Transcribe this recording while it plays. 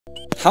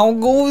How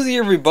goes it,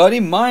 everybody?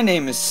 My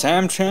name is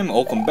Cham.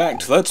 Welcome back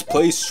to Let's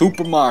Play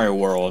Super Mario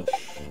World.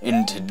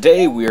 And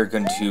today we are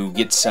going to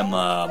get some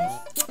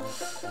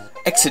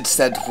exits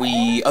that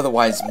we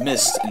otherwise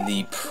missed in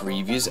the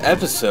previous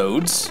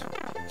episodes.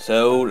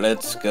 So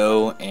let's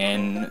go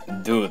and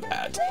do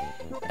that.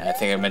 And I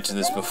think I mentioned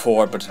this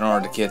before, but in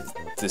order to get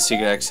the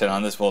secret exit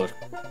on this, well, there's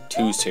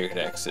two secret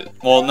exits.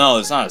 Well, no,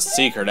 it's not a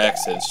secret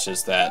exit, it's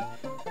just that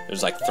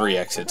there's like 3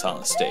 exits on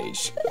the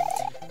stage.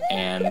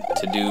 And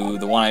to do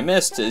the one I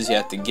missed is you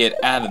have to get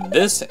out of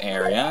this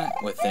area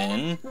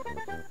within,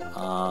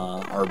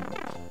 or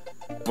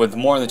with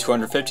more than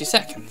 250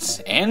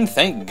 seconds. And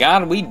thank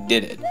God we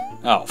did it.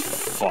 Oh,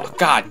 fuck.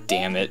 God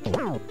damn it.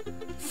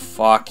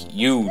 Fuck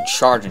you,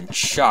 charging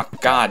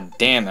Chuck. God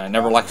damn it. I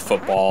never liked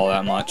football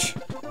that much.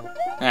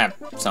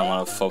 Somewhat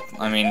of football.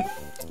 I mean,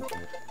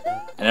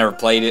 I never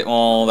played it.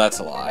 Well, that's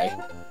a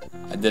lie.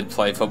 I did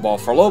play football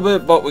for a little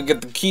bit, but we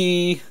get the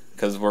key,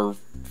 because we're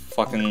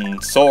fucking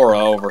Sora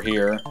over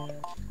here.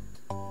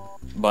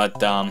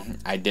 But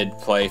I did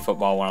play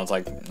football when I was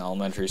like in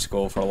elementary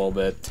school for a little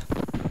bit.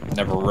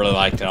 Never really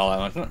liked it all that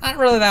much. Not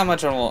really that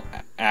much of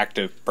an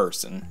active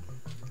person.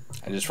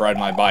 I just ride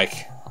my bike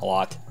a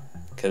lot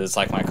because it's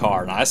like my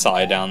car, and I saw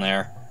it down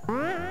there.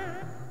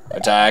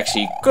 Which I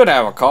actually could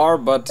have a car,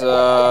 but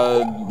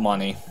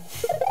money.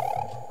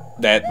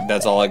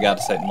 That's all I got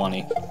to say.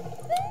 Money.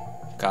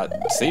 God,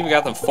 see, we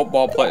got the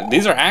football play.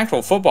 These are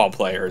actual football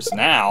players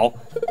now.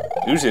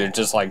 Usually they're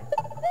just like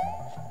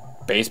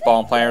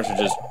baseball players are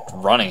just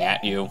running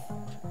at you.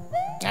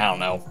 I don't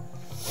know.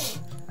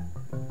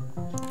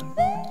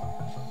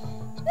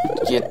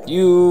 Get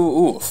you.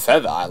 Ooh,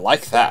 feather. I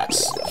like that.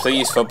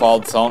 Please, football,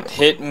 don't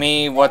hit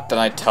me. What did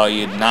I tell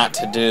you not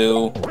to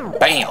do?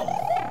 Bam!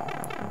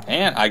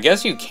 And I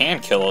guess you can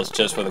kill us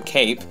just with a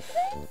cape.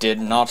 Did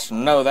not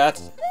know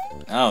that.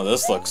 Oh,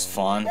 this looks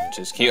fun.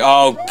 Just keep.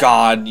 Oh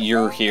God,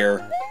 you're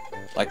here.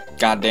 Like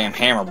goddamn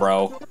Hammer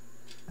Bro.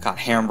 God,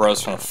 Hammer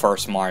Bros from the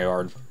first Mario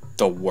are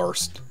the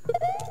worst.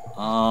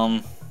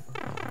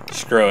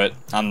 Screw it.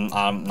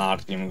 I'm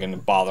not even gonna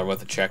bother with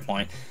the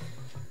checkpoint.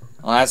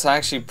 Well, that's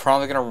actually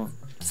probably gonna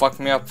fuck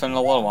me up in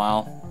a little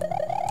while.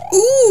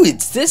 Ooh,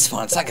 it's this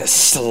one. It's like a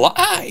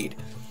slide.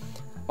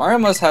 Mario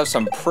must have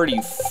some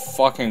pretty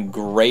fucking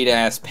great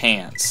ass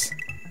pants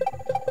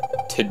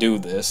to do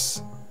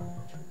this.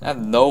 I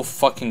have no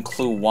fucking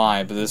clue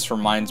why, but this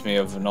reminds me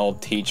of an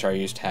old teacher I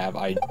used to have.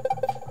 I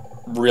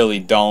really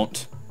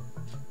don't.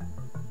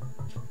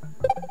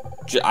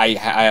 I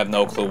have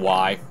no clue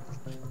why.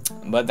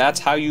 But that's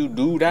how you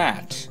do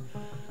that.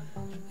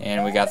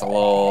 And we got the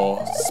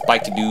little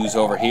spiky doos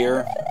over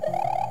here.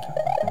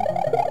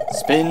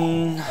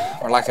 Spin.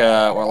 We're like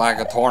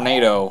a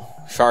tornado.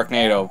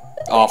 Sharknado.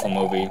 Awful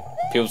movie.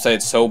 People say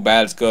it's so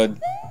bad it's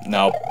good.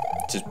 Nope.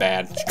 It's just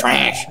bad. It's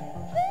trash.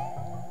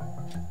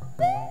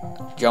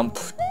 Jump,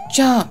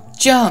 jump,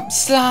 jump,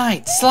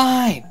 slide,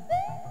 slide.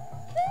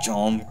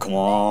 Jump, come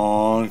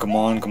on, come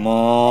on, come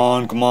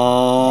on, come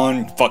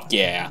on. Fuck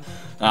yeah.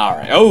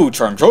 Alright, oh,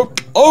 charm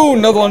choke. Oh,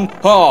 another one.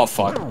 Oh,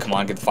 fuck. Come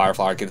on, get the fire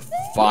flower, get the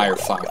fire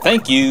flower.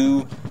 Thank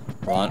you.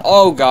 Run.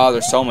 Oh, God,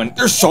 there's so many.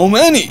 There's so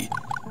many.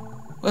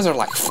 Was there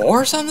like 4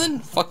 or something?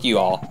 Fuck you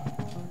all.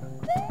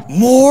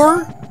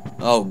 More?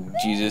 Oh,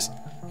 Jesus.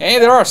 Hey,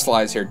 there are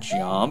slides here.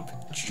 Jump.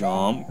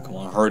 Jump. Come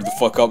on, hurry the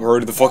fuck up,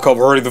 hurry the fuck up,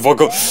 hurry the fuck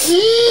up.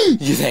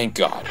 You thank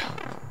God.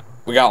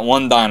 We got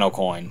 1 dino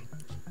coin.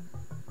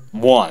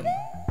 1.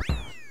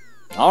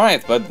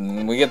 Alright, but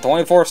we get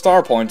 24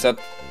 star points.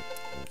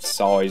 That's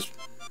always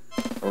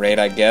great,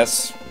 I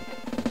guess.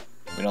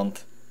 We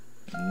don't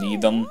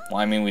need them.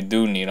 Well, I mean, we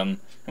do need them.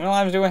 How many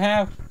lives do we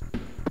have?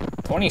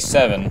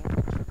 27.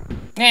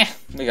 We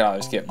could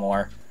always get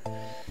more.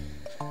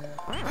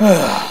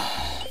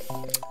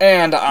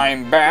 And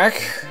I'm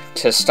back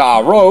to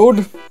Star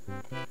Road.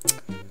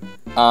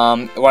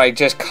 What I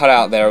just cut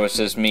out there was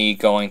just me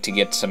going to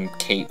get some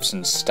capes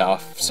and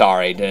stuff.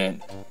 Sorry, I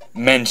didn't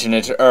mention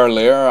it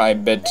earlier. I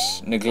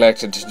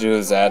neglected to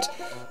do that.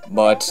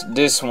 But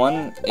this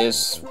one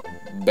is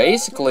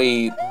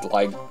basically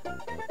like,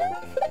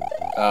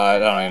 I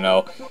don't even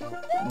know.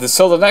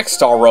 So the next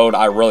Star Road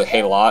I really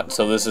hate a lot.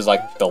 So this is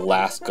like the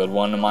last good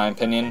one in my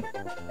opinion.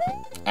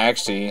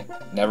 Actually,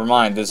 never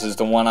mind. This is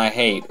the one I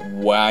hate.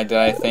 Why did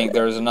I think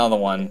there was another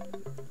one?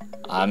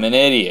 I'm an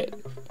idiot.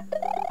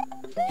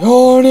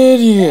 You're an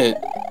idiot.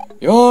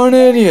 You're an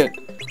idiot.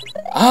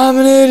 I'm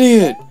an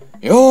idiot.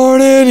 You're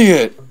an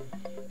idiot.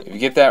 If you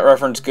get that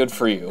reference, good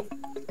for you.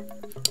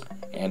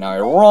 And now I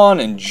run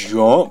and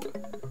jump.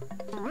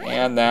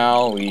 And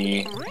now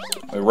we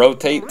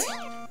rotate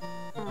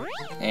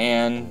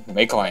and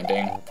make a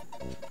landing.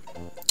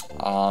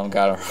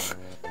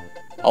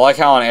 I like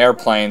how on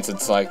airplanes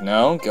it's like,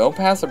 no, go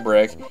past the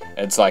brick.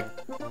 It's like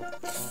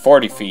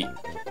 40 feet,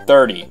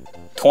 30,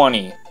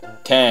 20,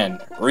 10,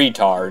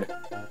 retard.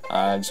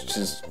 It's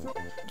just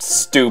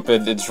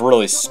stupid. It's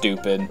really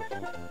stupid.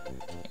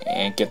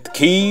 And get the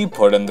key,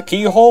 put in the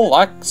keyhole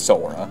like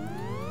Sora.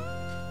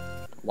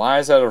 Why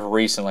is that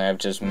recently I've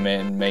just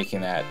been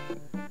making that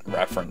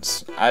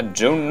reference? I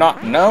do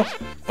not know,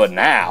 but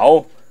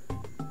now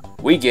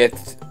we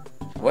get...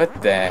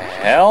 What the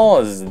hell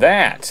is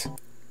that?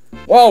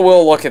 Well,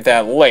 we'll look at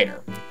that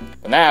later.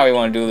 But now we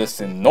want to do this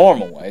in the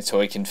normal way so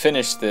we can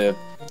finish the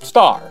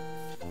star,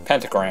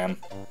 pentagram.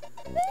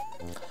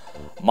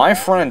 My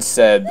friend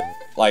said,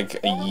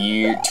 like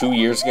 2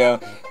 years ago,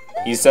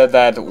 he said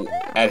that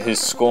at his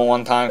school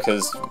one time,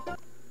 because,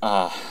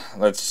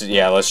 let's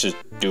just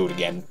do it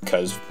again,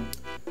 because,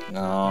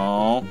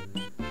 no.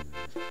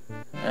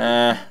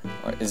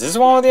 Is this the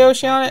one with the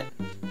ocean on it?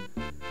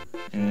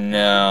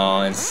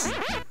 No, it's...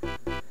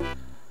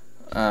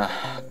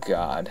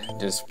 God,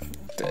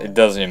 it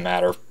doesn't even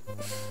matter.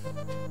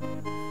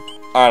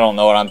 I don't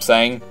know what I'm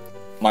saying.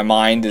 My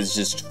mind is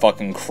just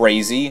fucking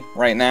crazy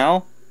right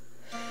now.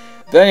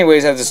 But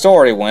anyways, as the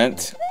story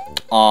went,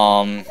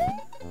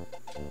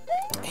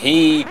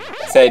 he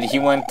said he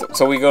went,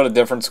 so we go to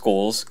different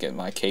schools, get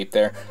my cape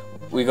there,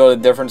 we go to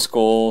different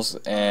schools,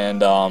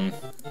 and,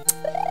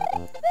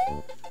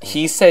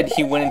 he said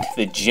he went into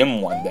the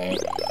gym one day,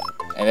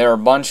 and there were a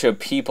bunch of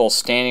people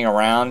standing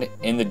around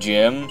in the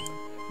gym.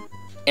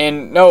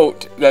 And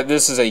note that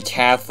this is a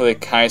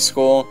Catholic high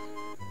school.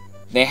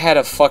 They had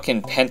a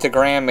fucking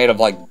pentagram made of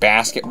like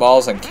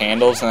basketballs and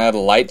candles, and they had a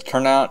light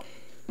turn out.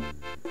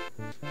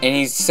 And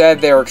he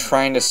said they were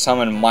trying to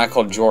summon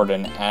Michael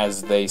Jordan,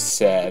 as they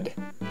said.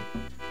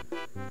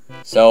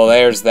 So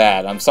there's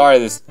that. I'm sorry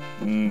this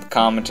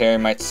commentary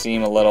might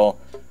seem a little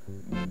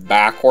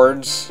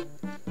backwards,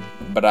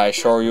 but I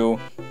assure you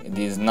it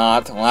is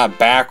not. Well, not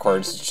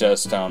backwards, it's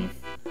just,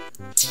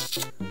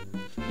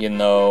 you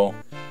know...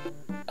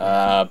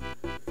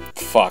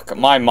 fuck.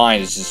 My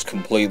mind is just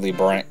completely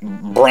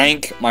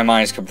blank. My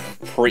mind is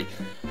complete.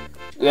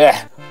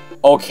 Yeah.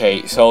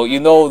 Okay, so you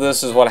know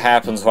this is what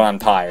happens when I'm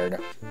tired.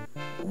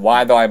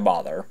 Why do I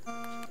bother?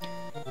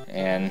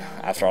 And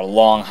after a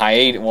long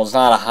hiatus, well, it's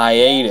not a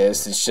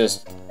hiatus, it's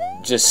just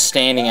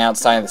standing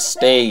outside the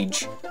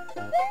stage.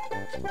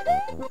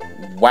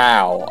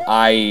 Wow,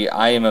 I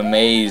am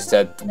amazed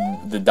at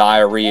the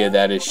diarrhea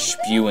that is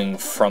spewing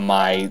from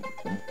my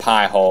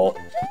pie hole.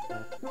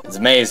 It's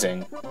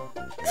amazing.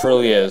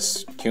 Truly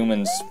is.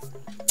 Humans,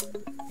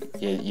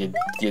 you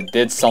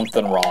did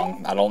something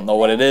wrong. I don't know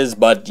what it is,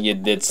 but you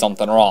did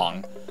something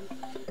wrong.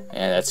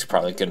 And that's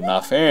probably good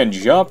enough. And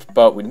jump,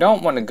 but we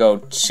don't want to go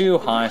too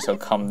high, so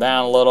come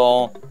down a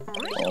little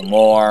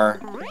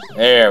more.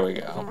 There we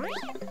go.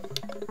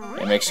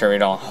 And make sure we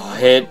don't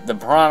hit the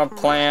piranha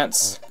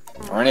plants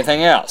or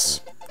anything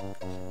else.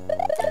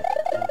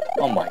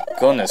 Oh my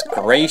goodness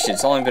gracious,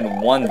 it's only been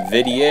one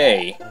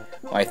video.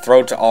 My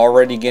throat's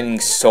already getting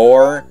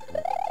sore.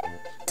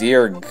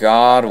 Dear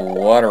God,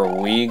 what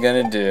are we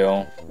gonna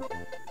do?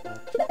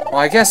 Well,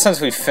 I guess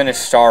since we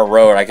finished Star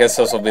Road, I guess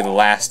this will be the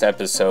last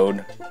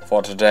episode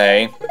for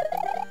today.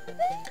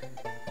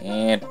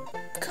 And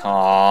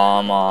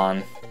come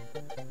on.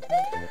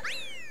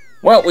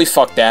 Well, we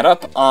fucked that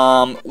up.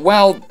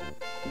 Well,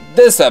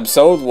 this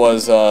episode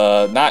was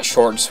not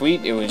short and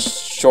sweet. It was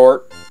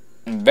short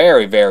and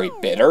very, very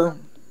bitter.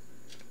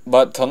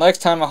 But till next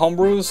time,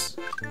 homebrews,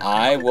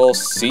 I will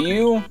see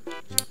you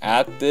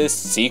at this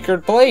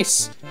secret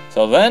place.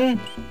 So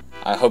then,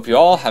 I hope you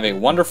all have a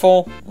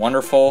wonderful,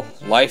 wonderful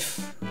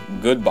life.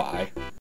 Goodbye.